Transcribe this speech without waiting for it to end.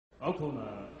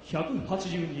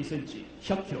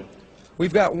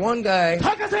We've got one guy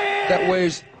that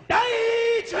weighs...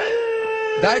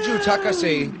 Daiju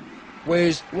Takase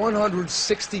weighs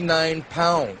 169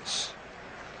 pounds.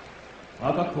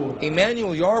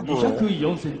 Emmanuel Yarborough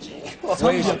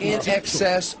weighs in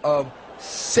excess of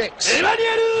 600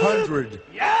 pounds.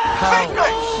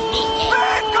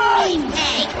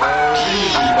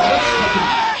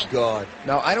 God.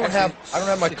 Now I don't have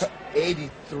my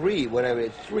 83 when I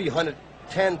weighed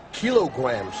 310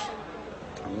 kilograms.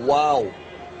 Wow.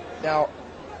 Now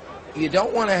you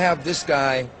don't want to have this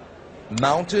guy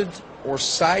mounted or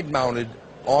side mounted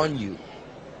on you.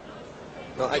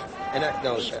 No, I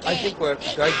think what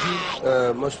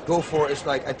Daiju must go for is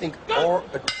like, I think, or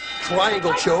a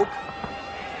triangle choke,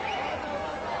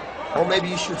 or maybe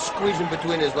you should squeeze him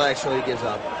between his legs so he gives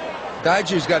up.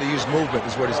 Daiju's got to use movement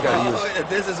is what he's got to use.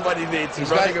 This is what he needs. He's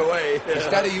running away. He's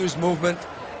got to use movement,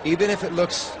 even if it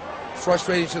looks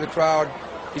frustrating to the crowd.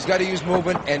 He's got to use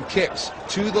movement and kicks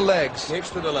to the legs. Kicks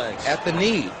to the legs. At the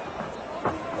knee.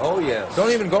 Oh, yes.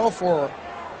 Don't even go for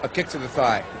a kick to the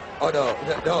thigh. Oh, no,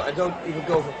 I don't even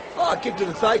go for... Oh, a kick to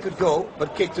the thigh could go,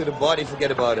 but kick to the body, forget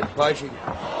about it. Punching.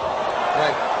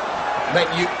 Like, man,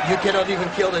 you cannot even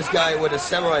kill this guy with a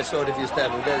samurai sword if you stab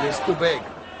him. He's too big.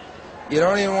 You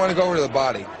don't even want to go over to the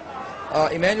body.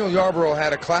 Emmanuel Yarborough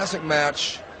had a classic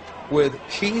match with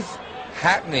Keith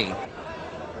Hackney.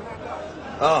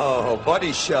 Oh,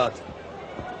 body shot.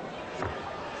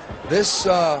 This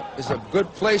is a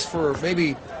good place for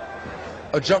maybe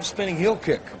a jump spinning heel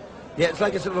kick. Yeah, it's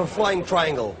like it's a flying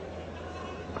triangle.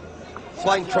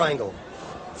 Flying triangle.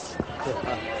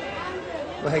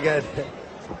 My God.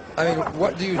 I mean,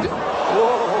 what do you do?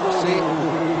 Whoa. See,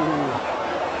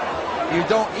 you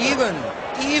don't even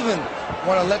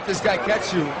want to let this guy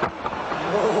catch you.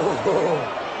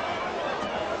 Whoa.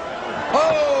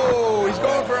 Oh, he's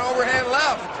going for an overhand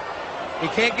left. He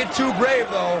can't get too brave,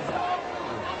 though.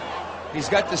 He's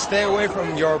got to stay away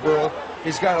from Yarborough.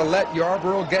 He's got to let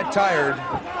Yarborough get tired.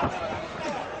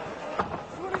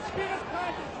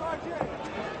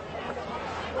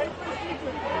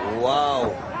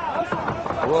 Wow.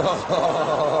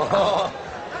 Whoa.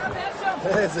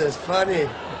 This is funny.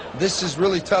 This is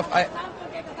really tough.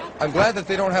 I'm glad that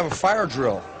they don't have a fire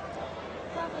drill.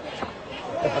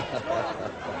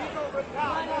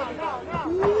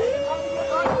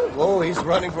 Oh, he's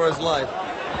running for his life.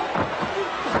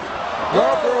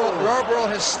 Yarborough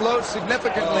has slowed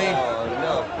significantly. Oh,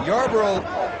 no. Yarborough...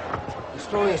 He's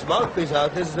throwing his mouthpiece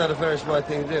out. This is not a very smart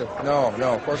thing to do. No.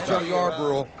 Of course, Joe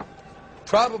Yarborough,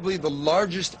 probably the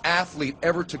largest athlete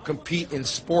ever to compete in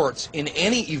sports in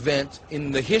any event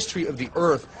in the history of the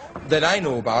earth that I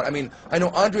know about. I mean, I know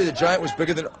Andre the Giant was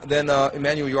bigger than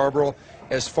Emmanuel Yarborough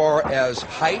as far as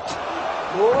height.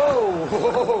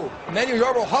 Whoa! Emmanuel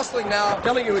Yarborough hustling now. I'm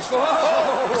telling you, it's...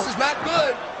 Oh, this is not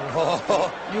good.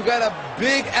 You got a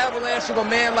big avalanche of a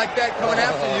man like that coming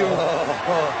after you.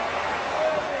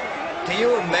 Can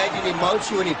you imagine he mounts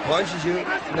you and he punches you?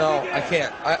 No, I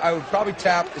can't. I would probably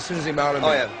tap as soon as he mounted me.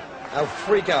 Oh, yeah. I'll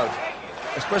freak out.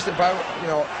 Especially if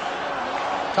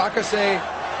Takase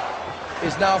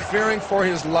is now fearing for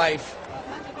his life.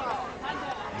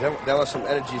 There was some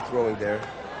energy throwing there.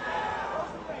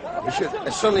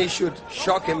 Suddenly he should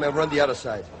shock him and run the other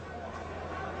side.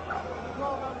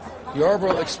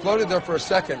 Yarborough exploded there for a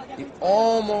second. He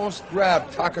almost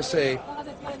grabbed Takase.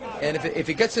 And if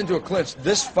he gets into a clinch,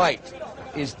 this fight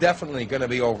is definitely going to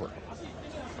be over.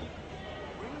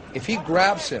 If he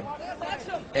grabs him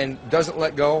and doesn't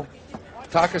let go,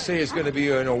 Takase is going to be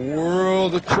in a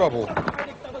world of trouble.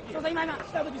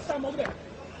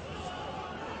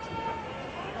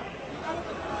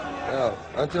 No,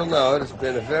 until now, it's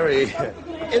been a very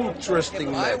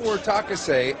interesting match. If I were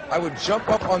Takase, I would jump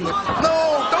up on the...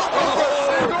 No! Don't go for a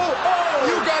single!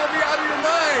 You got to be out of your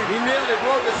mind! He nearly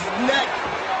broke his neck.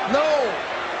 No!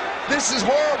 This is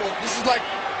horrible. This is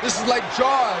like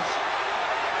Jaws.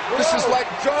 This is like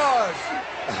Jaws.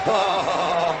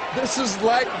 This is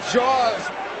like Jaws,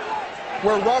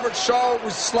 where Robert Shaw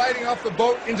was sliding off the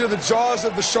boat into the jaws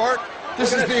of the shark.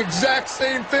 This is the exact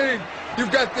same thing.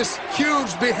 You've got this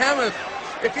huge behemoth.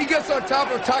 If he gets on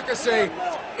top of Takase,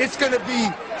 it's going to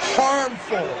be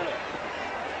harmful.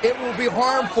 It will be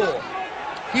harmful.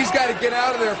 He's got to get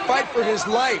out of there, fight for his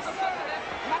life.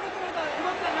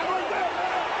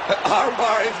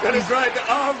 Armbar, he's going to try to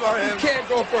armbar him. He can't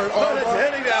go for an armbar. It's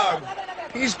hitting down.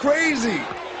 He's crazy.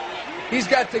 He's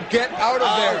got to get out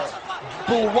of there.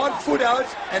 Pull one foot out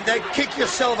and then kick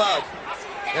yourself out.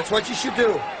 That's what you should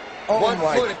do. One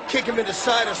foot and kick him in the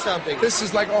side or something. This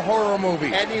is like a horror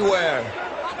movie. Anywhere.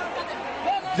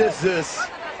 This is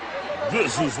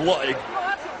like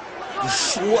The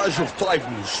Swash of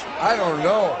Titans. I don't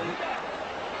know.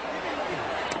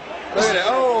 Look at it.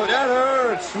 Oh, that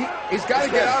hurts. He's got to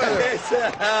get out of there.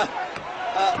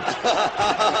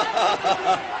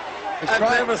 I've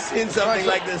never seen something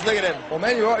like this. Look at him. Well,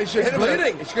 Manuel, he should hit him.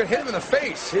 Bleeding. He should hit him in the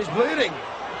face. He's bleeding.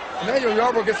 Emmanuel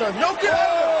Yarbrough gets on. No, get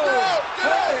out! Get out! Get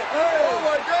out! Oh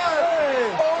my God!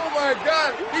 Oh my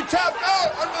God! He tapped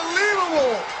out.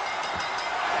 Unbelievable!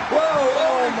 Whoa!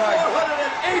 Oh my!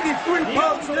 483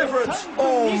 pounds difference.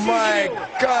 Oh my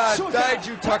God!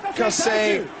 Daiju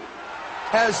Takase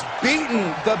has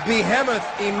beaten the behemoth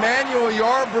Emmanuel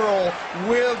Yarbrough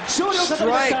with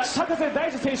strikes.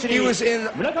 He was in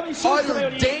utter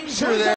danger there.